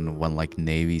 And 1 like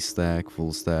navy stack,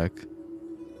 full stack.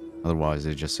 Otherwise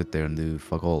they just sit there and do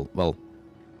fuck all. Well,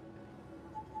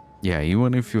 yeah,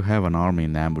 even if you have an army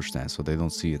in ambush stance, so they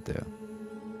don't see it there.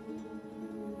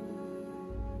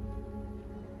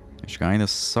 Which kinda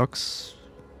sucks.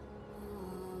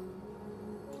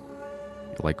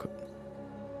 Like,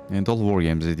 in Total War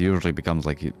games, it usually becomes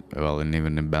like, well, and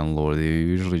even in Bannerlord, you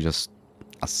usually just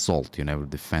assault, you never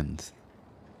defend.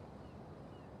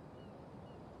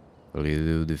 Well, you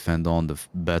do defend on the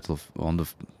battle, on the,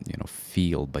 you know,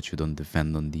 field, but you don't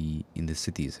defend on in the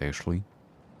cities, actually.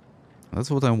 That's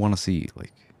what I want to see,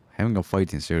 like, having a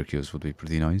fight in Syracuse would be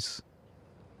pretty nice.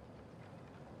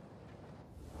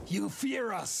 You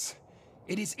fear us.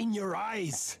 It is in your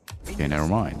eyes. Okay, never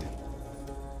mind.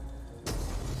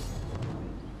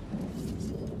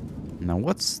 Now,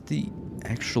 what's the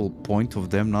actual point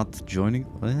of them not joining?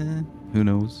 Who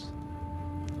knows?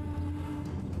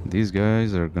 These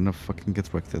guys are gonna fucking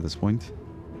get wrecked at this point.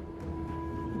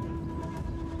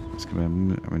 It's gonna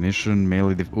be ammunition,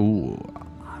 melee ooh.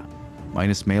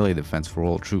 Minus melee defense for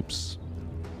all troops.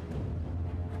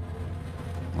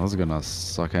 That's gonna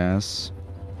suck ass.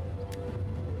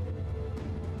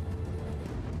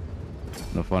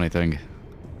 The funny thing,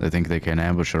 they think they can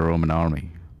ambush a Roman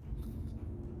army.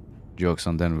 Jokes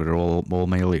on them, we're all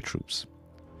melee troops.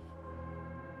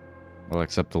 Well,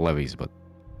 except the levies, but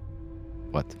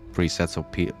what? 3 sets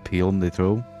of peel they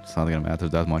throw? It's not gonna matter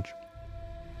that much.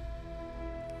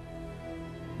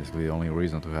 Basically, the only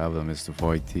reason to have them is to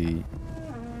fight the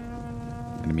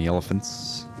enemy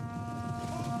elephants.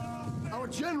 Our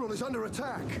general is under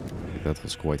attack. That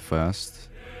was quite fast.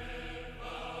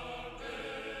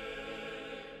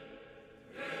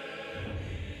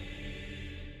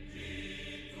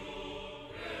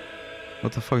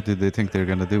 What the fuck did they think they're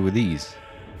gonna do with these?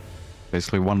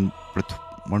 Basically one what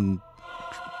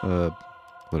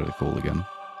are they called again?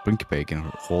 Principe can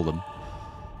hold them.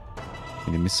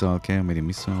 Mini missile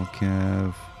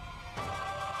cav.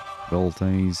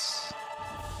 Beltays.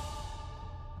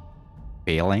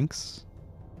 Phalanx.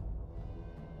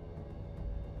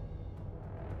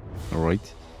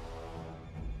 Alright.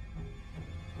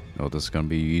 Oh, this is gonna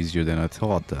be easier than I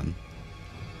thought then.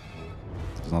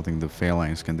 There's nothing the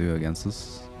Phalanx can do against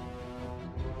us.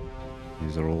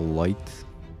 These are all light.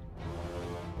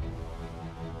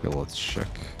 Okay, let's check.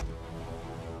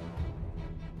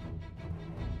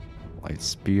 Light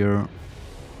spear.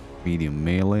 Medium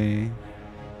melee.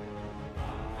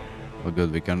 Oh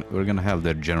good, we're gonna have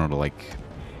their general like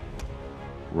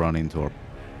run into our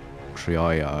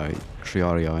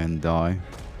Triaria and die,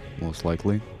 most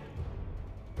likely.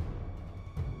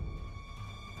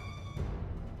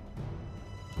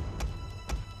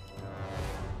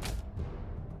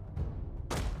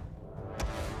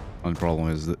 Only problem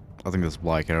is that I think this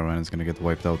black caravan is gonna get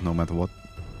wiped out no matter what.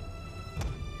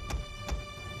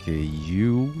 Okay,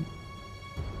 you.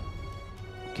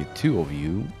 Okay, two of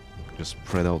you just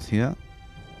spread out here.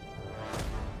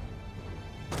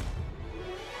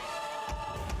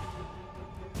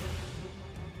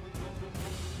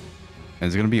 And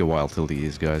it's gonna be a while till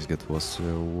these guys get to us,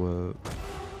 so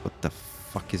what the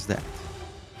fuck is that?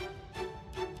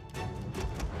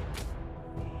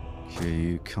 Okay,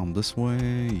 you come this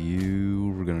way,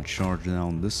 we're gonna charge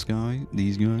down these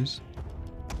guys.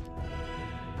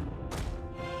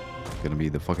 Gonna be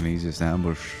the fucking easiest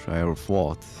ambush I ever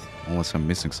fought, unless I'm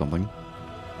missing something.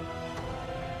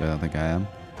 I don't think I am.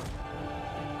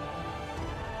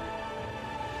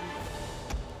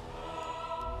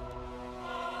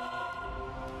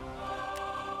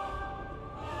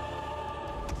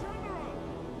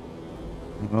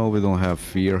 Well, we don't have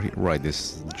fear. Right,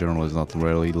 this general is not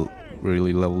really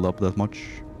leveled up that much.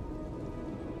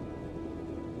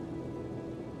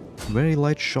 Very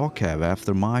light shock cav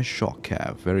after my shock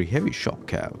cav. Very heavy shock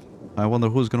cav. I wonder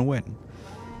who's gonna win.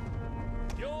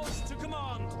 Yours to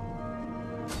command.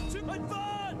 To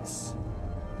advance.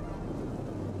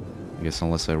 I guess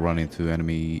unless I run into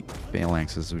enemy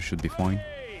phalanxes, we should be fine.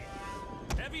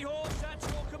 Heavy horse at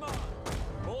your command.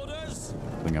 Orders.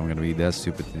 I think I'm gonna be that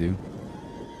stupid to do.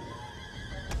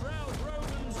 Round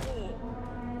Roman's hall.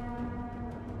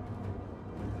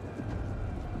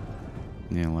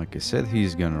 Yeah, like I said,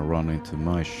 he's gonna run into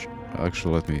my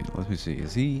actually, let me see.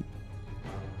 Is he?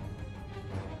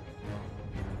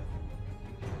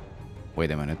 Wait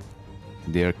a minute.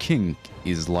 Their king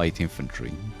is light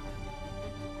infantry.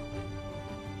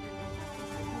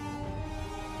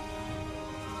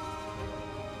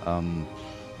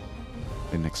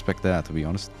 Didn't expect that, to be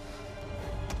honest.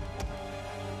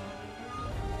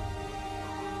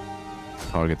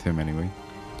 Target him anyway.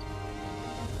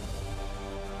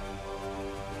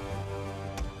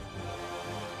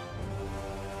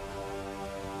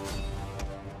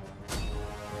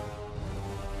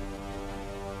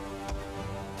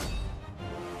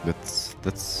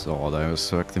 That's odd. I was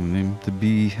expecting him to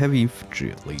be heavy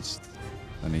infantry at least.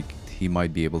 And he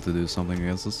might be able to do something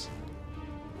against us.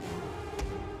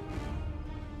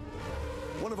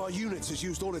 One of our units has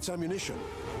used all its ammunition.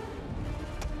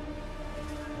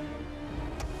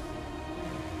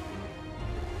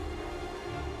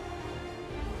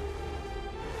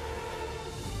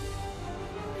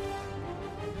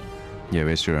 Yeah,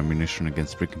 waste your ammunition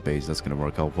against freaking base. That's gonna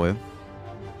work out for you.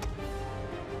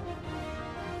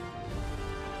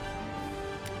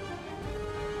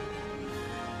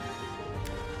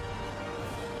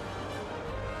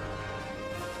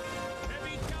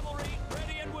 Heavy cavalry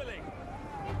ready and willing.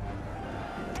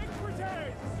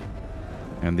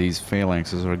 And these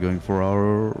phalanxes are going for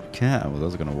our cav.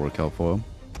 That's gonna work out for them.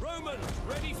 Romans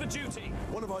ready for duty.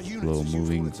 One of our units Little has used all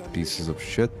moving its ammunition. pieces of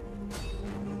shit.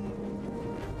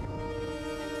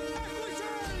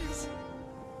 Equities!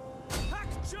 Hack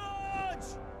charge!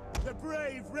 The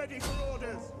brave ready for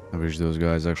orders. I wish those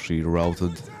guys actually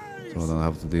routed, so I don't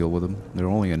have to deal with them. They're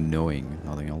only annoying,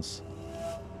 nothing else.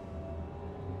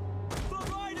 For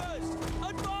riders,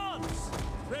 advance!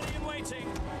 Ready and waiting.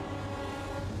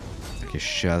 Okay,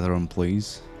 shatter them,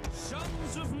 please.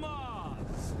 Sons of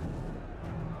Mars.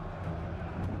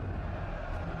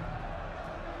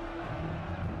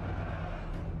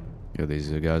 Yeah, these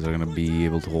guys are gonna be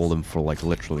able to hold them for like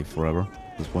literally forever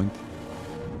at this point.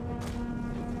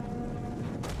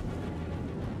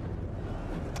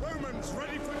 Romans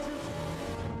ready for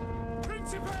duty.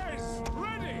 Principes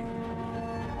ready.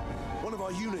 One of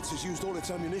our units has used all its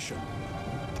ammunition.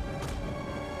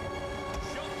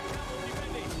 Shock cavalry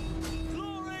ready.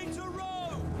 Glory to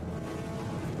Rome.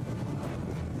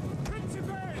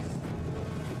 Principes.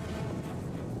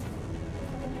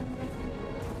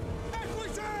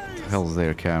 Equities. What the hell is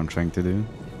their cam trying to do?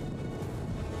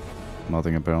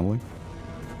 Nothing apparently.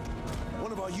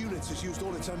 One of our units has used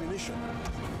all its ammunition.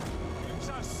 gives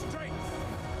us strength.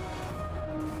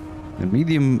 The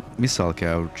medium missile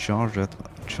cav charged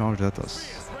at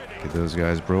us. Okay, those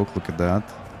guys broke. Look at that.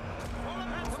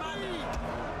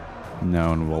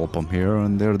 Now envelop them here,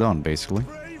 and they're done basically.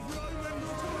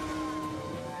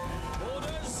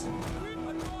 Orders.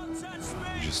 Advance at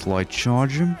speed. Just light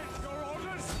charge him. Your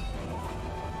orders.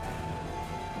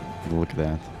 Look at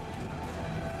that.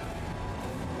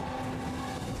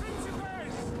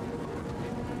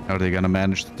 Are they gonna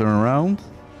manage to turn around?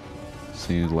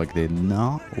 Seems like they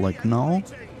not. Like no.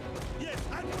 Yes,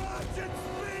 advance at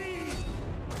speed!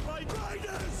 My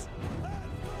riders!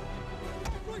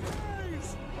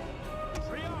 Equities.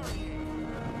 Triari.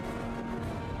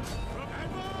 From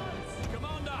advance.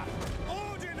 Commander.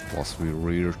 Ordinance. Plus we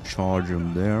rear charge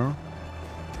him there.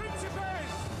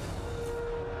 Principes.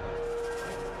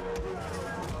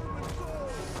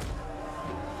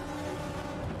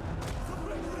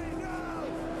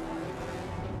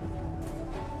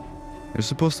 They're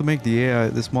supposed to make the AI.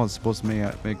 This mod's supposed to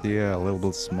make the AI a little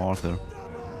bit smarter.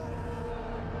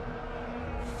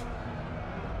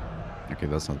 Okay,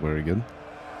 that's not very good.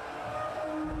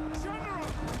 General.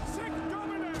 Sic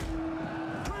Domine.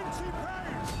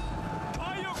 Principes.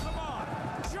 By your command.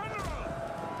 General.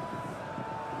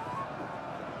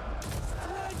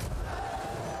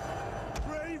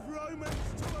 Brave Romans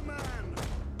to a man!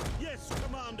 Yes,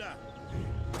 Commander!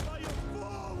 Fire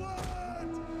forward!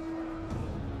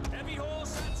 Heavy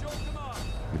horse at your command.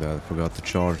 Look at that, I forgot to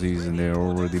charge these and they're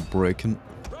already breaking.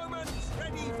 Romans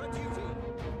ready for duty.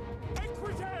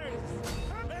 Equities.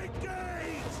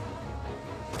 Engage!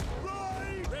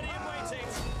 Ride! Ready and waiting.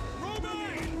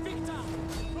 Roman Victor.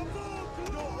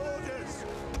 Your orders!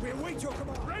 We await your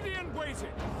command. Ready and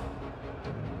waiting.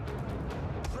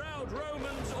 Proud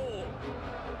Romans all.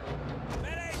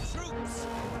 Melee troops.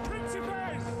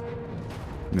 Principes.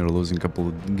 They're losing a couple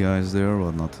of guys there,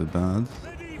 but not too bad.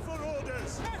 Ready for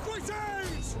orders!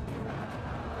 Equities.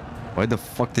 Why the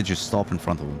fuck did you stop in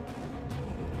front of them?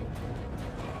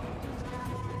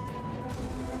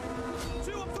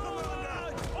 To a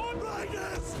forward. On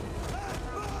riders!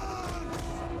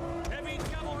 Advance! Heavy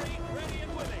cavalry ready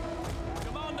and willing.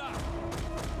 Commander.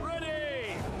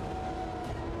 Ready.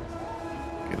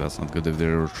 Okay, that's not good if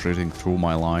they're retreating through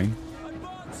my line.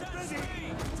 Advance at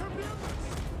speed.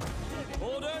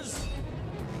 Orders.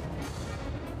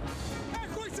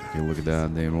 Equities. Okay, look at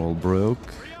that, they're all broke.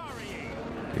 Triari.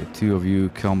 Okay, two of you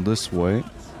come this way.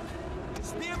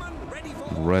 Spearmen ready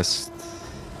for Rest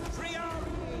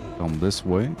Triari. come this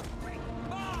way. Ready.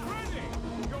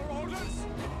 Your orders.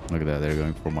 Look at that, they're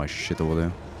going for my shit over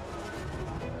there.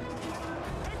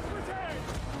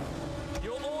 Equities.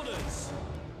 Your orders.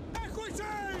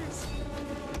 Equities.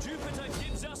 Jupiter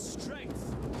gives us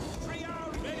strength.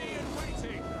 Triari. Ready and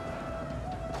waiting.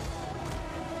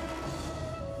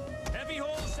 Heavy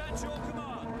horse at your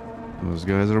command. Those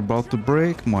guys are about to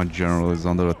break. My general is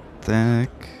under attack.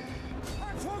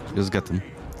 Just get them.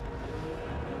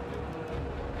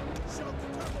 Shock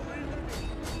cavalry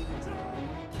ready!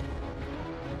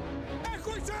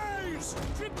 Equities.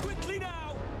 Trip quickly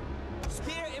now.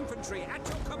 Spear infantry at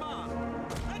your command.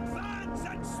 Advance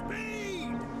at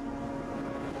speed.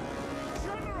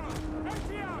 General,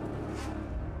 Etienne.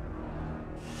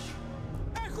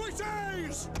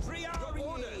 Equities. Triari. Your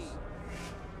orders.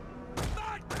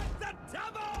 Back at the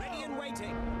double. Ready and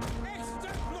waiting.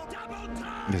 Double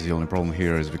time. This is the only problem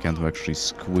here is we can't actually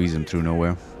squeeze him through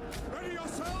nowhere. Ready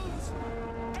yourselves.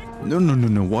 No, no, no,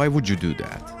 no. Why would you do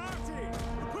that?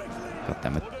 God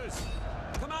damn it. Orders.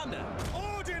 Commander.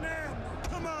 Ordinem.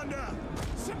 Commander!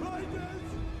 Suppliers.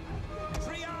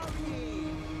 Triari.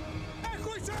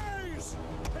 Equities.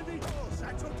 Heavy horse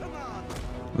at your command!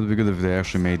 It would be good if they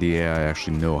actually made the AI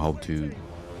actually know how to,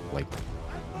 like,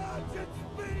 Advance at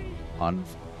speed!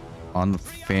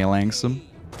 unphalanx them.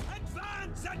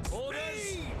 Advance at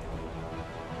speed!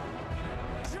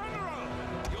 General!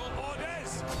 Your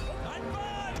orders!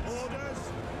 Advance! Orders!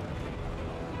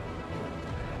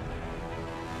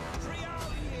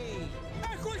 Triari!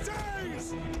 Equities!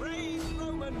 Brave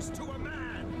Romans to a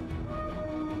man!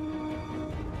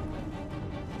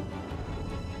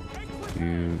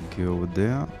 You go over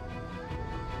there.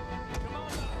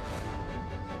 Commander!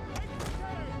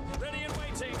 Equities! Ready and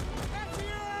waiting!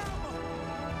 Etienne!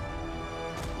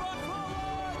 Run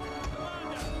forward!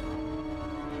 Commander!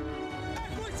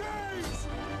 Equities!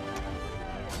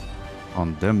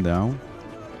 Hunt them down.